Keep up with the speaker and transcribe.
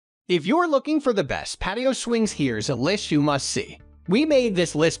If you're looking for the best patio swings, here's a list you must see. We made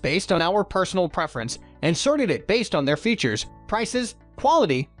this list based on our personal preference and sorted it based on their features, prices,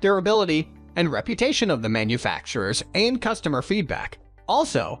 quality, durability, and reputation of the manufacturers and customer feedback.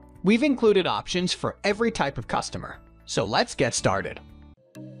 Also, we've included options for every type of customer. So let's get started.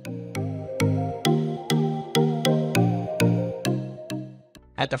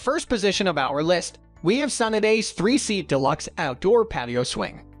 At the first position of our list, we have Sunnydays 3-Seat Deluxe Outdoor Patio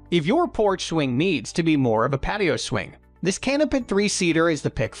Swing. If your porch swing needs to be more of a patio swing, this canopy 3-seater is the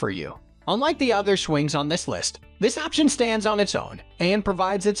pick for you. Unlike the other swings on this list, this option stands on its own and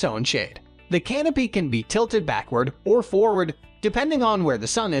provides its own shade. The canopy can be tilted backward or forward depending on where the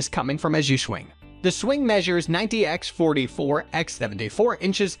sun is coming from as you swing. The swing measures 90 x 44 x 74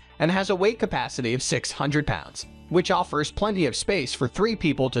 inches and has a weight capacity of 600 pounds, which offers plenty of space for 3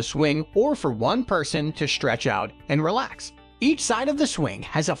 people to swing or for 1 person to stretch out and relax. Each side of the swing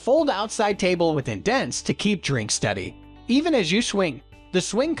has a fold-out side table with indents to keep drinks steady. Even as you swing, the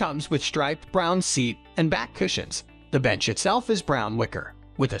swing comes with striped brown seat and back cushions. The bench itself is brown wicker,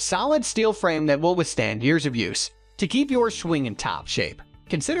 with a solid steel frame that will withstand years of use. To keep your swing in top shape,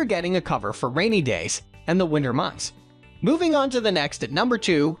 consider getting a cover for rainy days and the winter months. Moving on to the next at number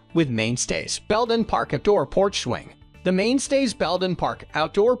 2 with Mainstays Belden Park Outdoor Porch Swing. The Mainstays Belden Park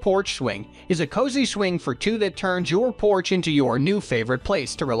Outdoor Porch Swing is a cozy swing for 2 that turns your porch into your new favorite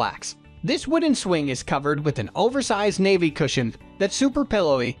place to relax. This wooden swing is covered with an oversized navy cushion that's super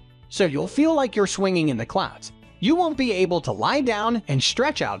pillowy, so you'll feel like you're swinging in the clouds. You won't be able to lie down and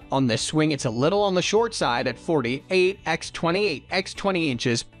stretch out on this swing. It's a little on the short side at 48 x 28 x 20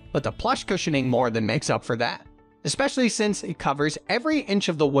 inches, but the plush cushioning more than makes up for that, especially since it covers every inch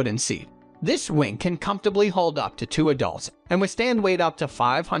of the wooden seat. This swing can comfortably hold up to 2 adults and withstand weight up to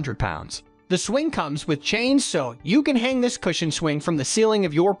 500 pounds. The swing comes with chains so you can hang this cushion swing from the ceiling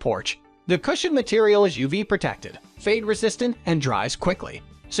of your porch. The cushion material is UV protected, fade resistant, and dries quickly,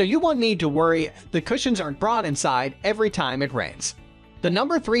 so you won't need to worry if the cushions aren't brought inside every time it rains. The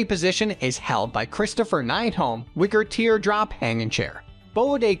number 3 position is held by Christopher Knight Home Wicker Teardrop Hanging Chair.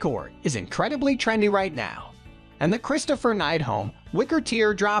 Boho decor is incredibly trendy right now, and the Christopher Knight Home Wicker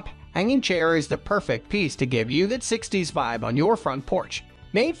Teardrop Hanging Chair is the perfect piece to give you that 60s vibe on your front porch.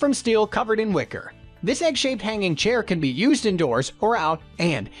 Made from steel covered in wicker, this egg-shaped hanging chair can be used indoors or out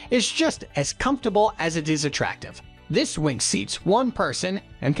and is just as comfortable as it is attractive. This swing seats 1 person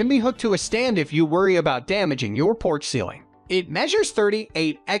and can be hooked to a stand if you worry about damaging your porch ceiling. It measures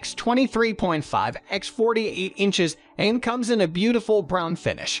 38 x 23.5 x 48 inches and comes in a beautiful brown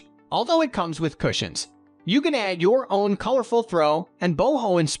finish. Although it comes with cushions, you can add your own colorful throw and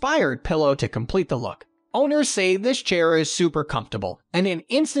boho-inspired pillow to complete the look. Owners say this chair is super comfortable and an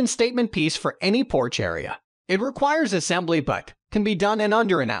instant statement piece for any porch area. It requires assembly but can be done in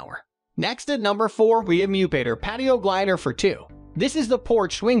under an hour. Next at number 4 we have Upholstery Patio Glider for 2. This is the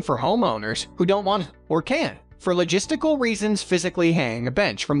porch swing for homeowners who don't want or can't, for logistical reasons, physically hang a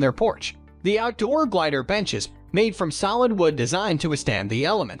bench from their porch. The outdoor glider bench is made from solid wood designed to withstand the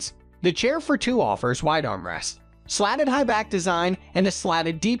elements. The chair for 2 offers wide armrests, slatted high back design, and a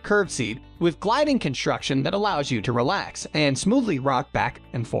slatted deep curved seat with gliding construction that allows you to relax and smoothly rock back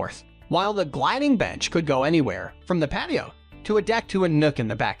and forth. While the gliding bench could go anywhere, from the patio to a deck to a nook in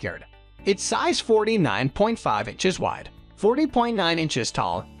the backyard. It's size 49.5 inches wide, 40.9 inches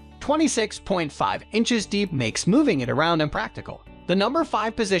tall, 26.5 inches deep makes moving it around impractical. The number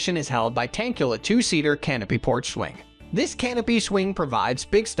 5 position is held by Tankula 2-Seater Canopy Porch Swing. This canopy swing provides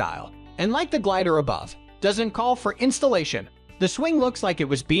big style, and like the glider above, doesn't call for installation. The swing looks like it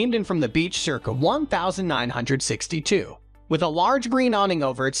was beamed in from the beach circa 1962, with a large green awning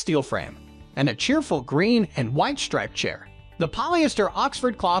over its steel frame, and a cheerful green and white striped chair. The polyester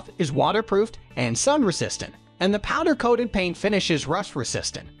Oxford cloth is waterproofed and sun-resistant, and the powder-coated paint finish is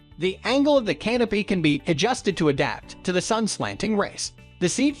rust-resistant. The angle of the canopy can be adjusted to adapt to the sun's slanting rays. The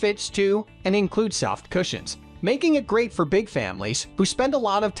seat fits too and includes soft cushions, making it great for big families who spend a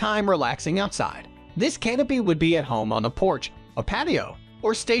lot of time relaxing outside. This canopy would be at home on a porch, a patio,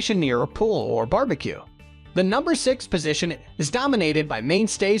 or stationed near a pool or barbecue. The number 6 position is dominated by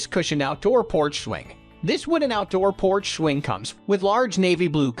Mainstays Cushioned Outdoor Porch Swing. This wooden outdoor porch swing comes with large navy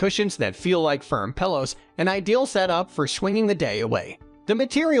blue cushions that feel like firm pillows, an ideal setup for swinging the day away. The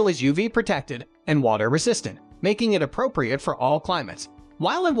material is UV protected and water resistant, making it appropriate for all climates.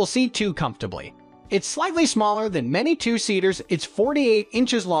 While it will seat 2 comfortably, it's slightly smaller than many 2-seaters. It's 48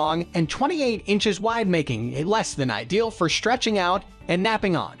 inches long and 28 inches wide, making it less than ideal for stretching out and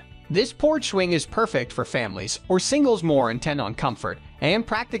napping on. This porch swing is perfect for families or singles more intent on comfort and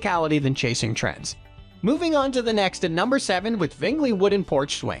practicality than chasing trends. Moving on to the next at number 7 with Vingley Wooden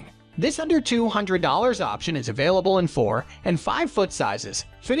Porch Swing. This under $200 option is available in 4 and 5 foot sizes,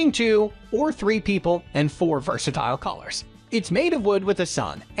 fitting 2 or 3 people and 4 versatile colors. It's made of wood with a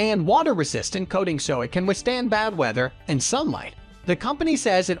sun and water-resistant coating so it can withstand bad weather and sunlight. The company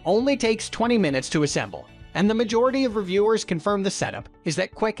says it only takes 20 minutes to assemble, and the majority of reviewers confirm the setup is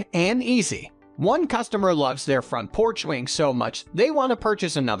that quick and easy. One customer loves their front porch swing so much they want to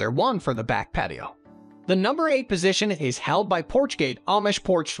purchase another one for the back patio. The number 8 position is held by Porchgate Amish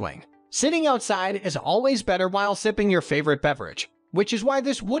Porch Swing. Sitting outside is always better while sipping your favorite beverage, which is why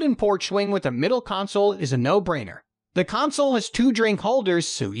this wooden porch swing with a middle console is a no-brainer. The console has 2 drink holders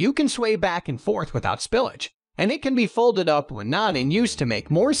so you can sway back and forth without spillage, and it can be folded up when not in use to make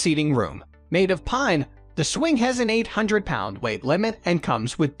more seating room. Made of pine, the swing has an 800-pound weight limit and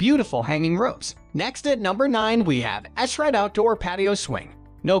comes with beautiful hanging ropes. Next at number 9 we have Esrite Outdoor Patio Swing.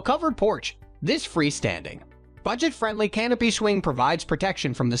 No covered porch, this freestanding, budget-friendly canopy swing provides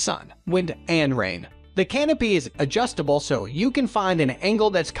protection from the sun, wind, and rain. The canopy is adjustable so you can find an angle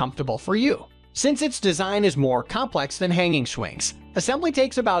that's comfortable for you. Since its design is more complex than hanging swings, assembly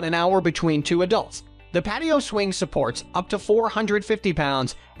takes about an hour between 2 adults. The patio swing supports up to 450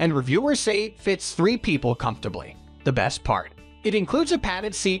 pounds, and reviewers say it fits 3 people comfortably. The best part, it includes a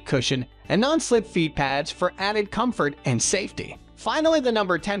padded seat cushion and non-slip feet pads for added comfort and safety. Finally, the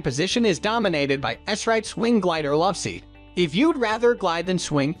number 10 position is dominated by Esrite Swing Glider Love Seat. If you'd rather glide than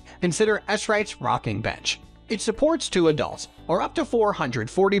swing, consider Esrite's Rocking Bench. It supports 2 adults, or up to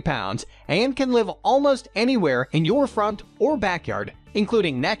 440 pounds, and can live almost anywhere in your front or backyard,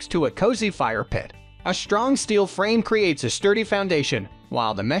 including next to a cozy fire pit. A strong steel frame creates a sturdy foundation,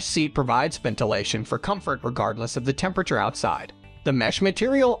 while the mesh seat provides ventilation for comfort regardless of the temperature outside. The mesh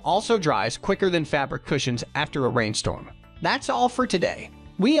material also dries quicker than fabric cushions after a rainstorm. That's all for today.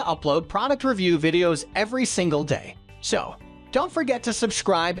 We upload product review videos every single day, so don't forget to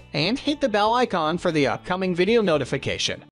subscribe and hit the bell icon for the upcoming video notification.